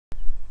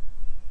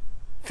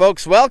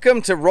Folks,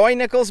 welcome to Roy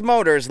Nichols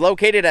Motors,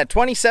 located at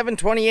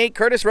 2728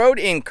 Courtice Road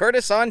in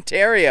Courtice,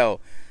 Ontario.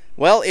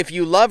 Well, if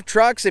you love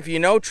trucks, if you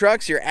know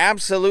trucks, you're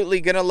absolutely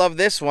going to love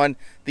this one.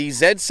 The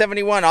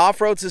Z71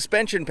 off-road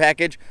suspension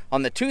package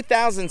on the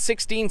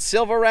 2016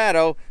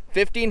 Silverado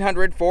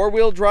 1500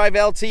 four-wheel drive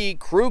LT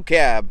Crew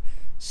Cab.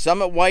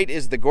 Summit White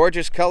is the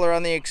gorgeous color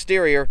on the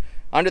exterior.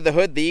 Under the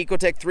hood, the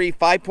Ecotec 3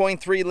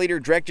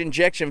 5.3-liter direct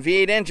injection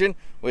V8 engine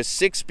with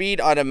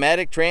 6-speed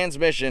automatic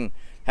transmission.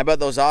 How about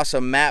those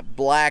awesome matte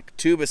black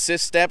tube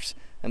assist steps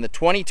and the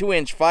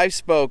 22-inch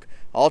 5-spoke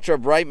ultra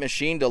bright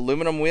machined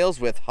aluminum wheels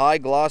with high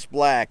gloss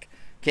black.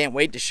 Can't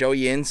wait to show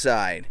you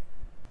inside.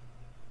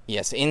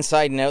 Yes,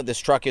 inside and out, this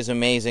truck is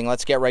amazing.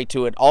 Let's get right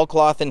to it. All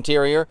cloth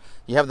interior.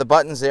 You have the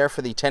buttons there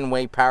for the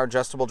 10-way power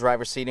adjustable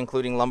driver seat,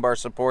 including lumbar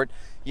support.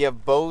 You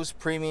have Bose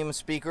premium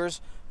speakers,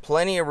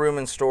 plenty of room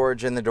and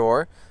storage in the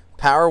door.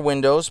 Power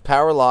windows,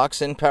 power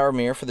locks, and power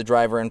mirror for the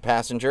driver and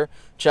passenger.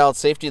 Child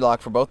safety lock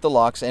for both the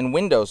locks and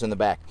windows in the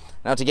back.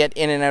 Now to get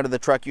in and out of the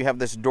truck, you have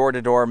this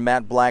door-to-door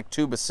matte black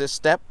tube assist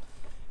step.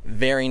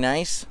 Very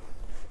nice.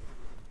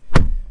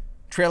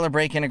 Trailer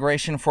brake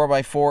integration,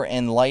 4x4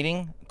 and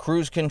lighting.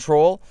 Cruise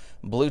control,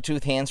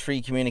 Bluetooth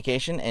hands-free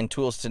communication, and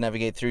tools to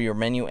navigate through your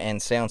menu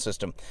and sound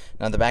system.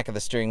 Now on the back of the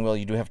steering wheel,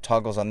 you do have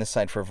toggles on this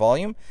side for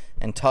volume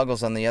and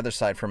toggles on the other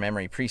side for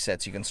memory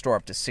presets. You can store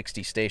up to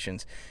 60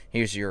 stations.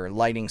 Here's your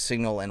lighting,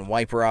 signal, and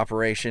wiper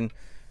operation,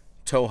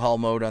 tow haul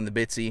mode on the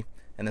Bitsy,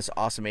 and this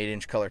awesome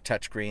 8-inch color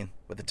touchscreen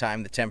with the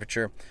time, the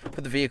temperature.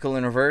 Put the vehicle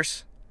in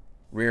reverse,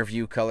 rear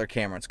view color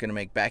camera. It's going to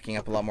make backing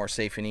up a lot more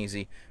safe and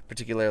easy,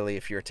 particularly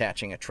if you're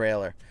attaching a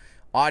trailer.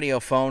 Audio,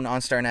 phone,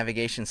 OnStar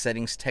navigation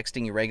settings,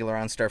 texting, your regular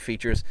OnStar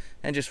features,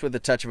 and just with the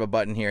touch of a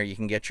button here, you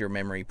can get your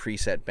memory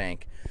preset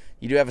bank.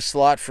 You do have a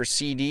slot for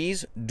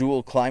CDs,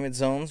 dual climate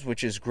zones,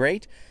 which is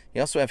great.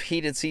 You also have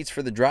heated seats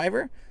for the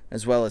driver,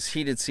 as well as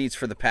heated seats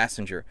for the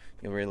passenger.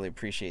 You'll really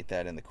appreciate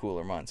that in the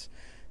cooler months.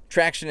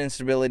 Traction and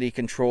stability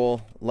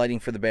control,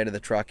 lighting for the bed of the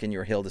truck, and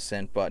your hill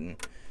descent button.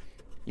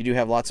 You do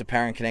have lots of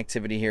power and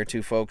connectivity here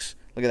too, folks.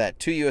 Look at that,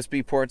 2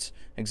 USB ports,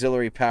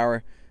 auxiliary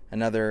power,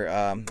 another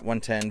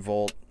 110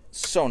 volt.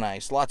 So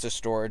nice, lots of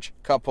storage,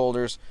 cup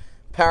holders,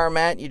 power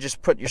mat. You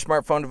just put your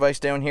smartphone device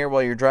down here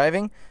while you're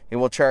driving. It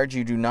will charge.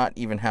 You do not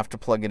even have to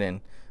plug it in.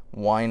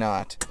 Why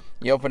not?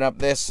 You open up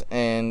this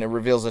and it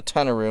reveals a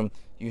ton of room.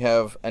 You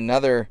have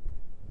another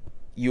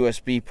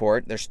USB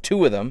port. There's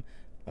 2 of them.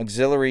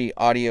 Auxiliary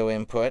audio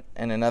input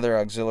and another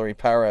auxiliary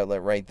power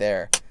outlet right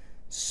there.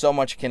 So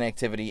much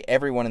connectivity.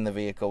 Everyone in the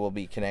vehicle will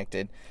be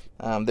connected.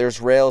 There's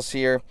rails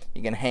here.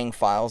 You can hang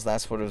files.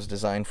 That's what it was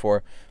designed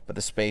for. But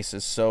the space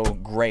is so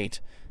great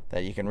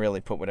that you can really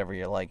put whatever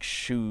you like,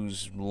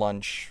 shoes,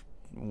 lunch,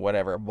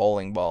 whatever,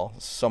 bowling ball,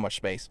 so much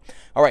space.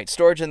 All right,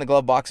 storage in the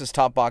glove boxes,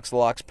 top box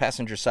locks,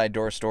 passenger side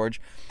door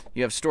storage.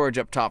 You have storage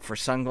up top for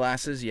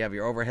sunglasses, you have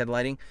your overhead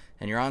lighting,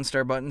 and your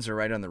OnStar buttons are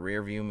right on the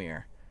rear view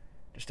mirror.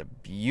 Just a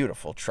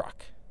beautiful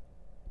truck.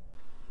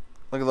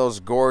 Look at those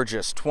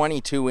gorgeous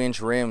 22-inch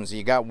rims.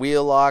 You got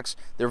wheel locks.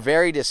 They're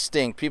very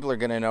distinct. People are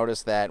going to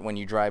notice that when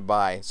you drive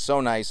by. So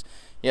nice.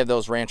 You have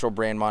those Rancho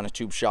brand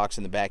monotube shocks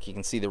in the back. You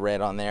can see the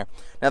red on there.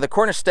 Now the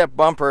corner step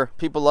bumper,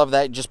 people love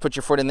that. You just put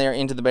your foot in there,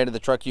 into the bed of the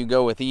truck you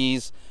go with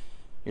ease.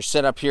 You're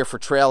set up here for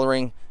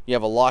trailering. You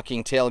have a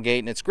locking tailgate,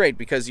 and it's great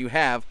because you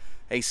have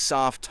a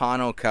soft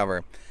tonneau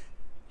cover.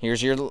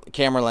 Here's your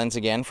camera lens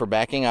again for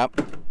backing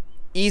up.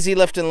 Easy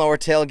lift and lower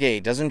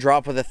tailgate. Doesn't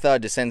drop with a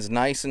thud. Descends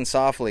nice and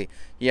softly.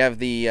 You have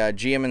the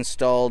GM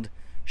installed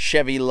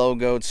Chevy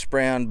logoed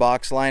spray-on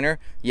box liner.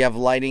 You have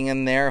lighting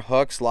in there,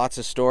 hooks, lots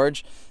of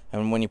storage.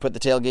 And when you put the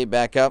tailgate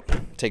back up,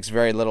 it takes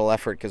very little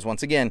effort because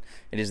once again,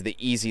 it is the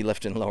easy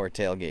lift and lower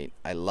tailgate.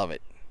 I love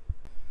it.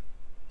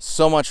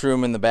 So much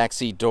room in the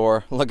backseat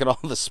door. Look at all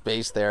the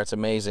space there. It's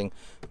amazing.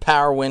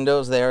 Power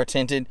windows, they are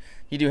tinted.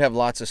 You do have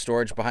lots of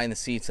storage behind the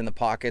seats and the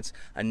pockets.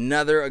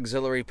 Another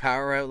auxiliary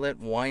power outlet.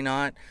 Why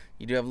not?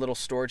 You do have little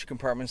storage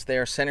compartments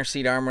there. Center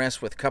seat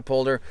armrest with cup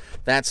holder.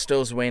 That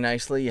stows away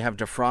nicely. You have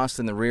defrost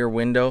in the rear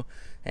window.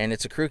 And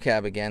it's a crew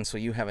cab again, so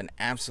you have an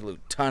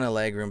absolute ton of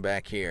legroom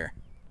back here.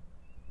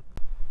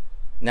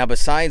 Now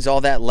besides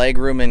all that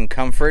legroom and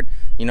comfort,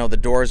 you know, the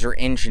doors are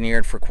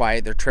engineered for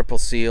quiet. They're triple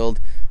sealed.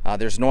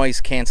 There's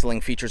noise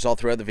canceling features all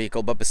throughout the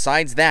vehicle. But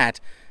besides that,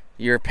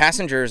 your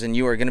passengers and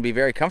you are going to be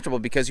very comfortable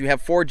because you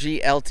have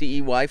 4G LTE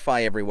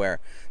Wi-Fi everywhere.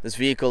 This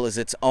vehicle is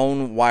its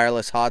own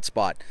wireless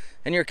hotspot.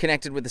 And you're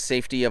connected with the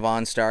safety of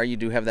OnStar. You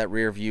do have that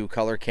rear view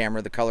color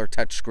camera, the color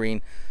touchscreen.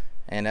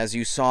 And as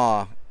you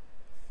saw,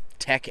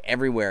 tech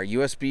everywhere.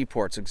 USB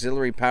ports,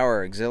 auxiliary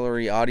power,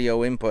 auxiliary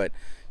audio input.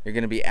 You're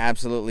going to be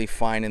absolutely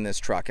fine in this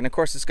truck. And of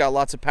course, it's got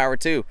lots of power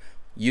too.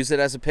 Use it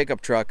as a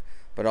pickup truck,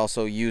 but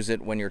also use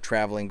it when you're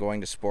traveling,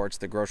 going to sports,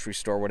 the grocery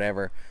store,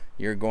 whatever.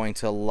 You're going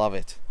to love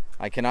it.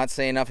 I cannot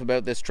say enough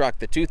about this truck.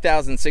 The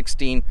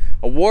 2016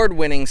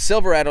 award-winning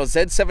Silverado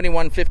Z71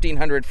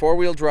 1500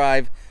 four-wheel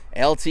drive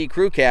LT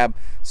Crew Cab,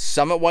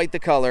 Summit White the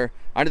color,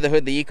 Under the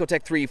hood, the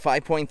Ecotec 3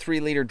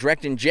 5.3-liter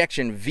direct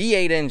injection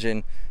V8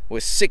 engine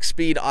with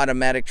 6-speed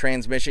automatic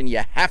transmission.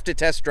 You have to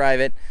test drive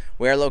it.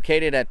 We are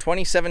located at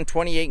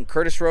 2728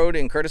 Courtice Road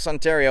in Courtice,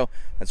 Ontario.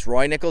 That's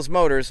Roy Nichols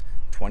Motors,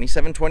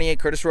 2728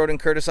 Courtice Road in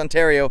Courtice,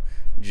 Ontario,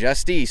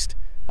 just east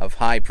of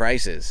high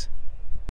prices.